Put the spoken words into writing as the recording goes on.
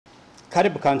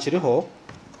Caleb Kanchiriho,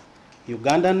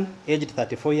 Ugandan, aged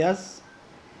 34 years,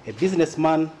 a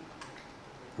businessman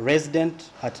resident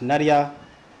at Naria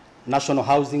National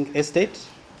Housing Estate,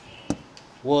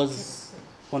 was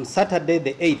on Saturday,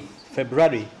 the 8th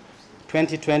February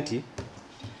 2020,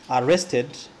 arrested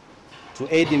to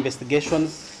aid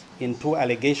investigations into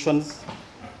allegations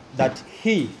that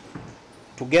he,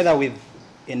 together with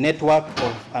a network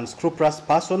of unscrupulous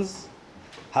persons,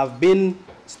 have been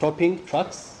stopping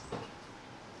trucks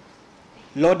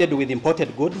loaded with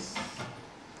imported goods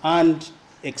and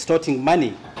extorting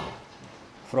money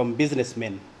from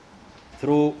businessmen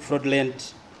through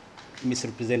fraudulent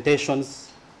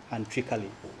misrepresentations and trickery.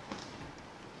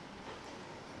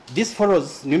 This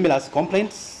follows numerous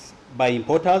complaints by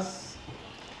importers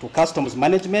to customs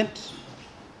management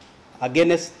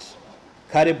against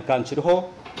Caleb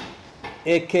Kanchiriho,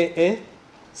 aka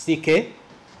CK,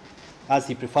 as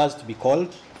he prefers to be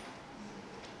called,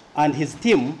 and his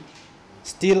team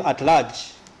still at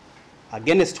large,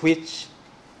 against which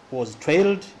was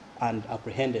trailed and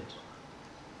apprehended.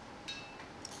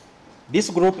 This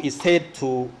group is said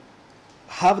to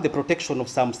have the protection of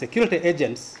some security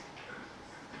agents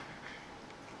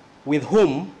with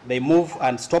whom they move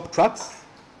and stop trucks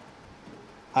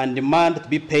and demand to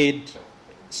be paid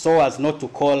so as not to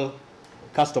call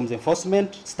customs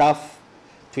enforcement staff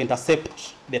to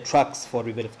intercept the trucks for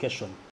re-verification.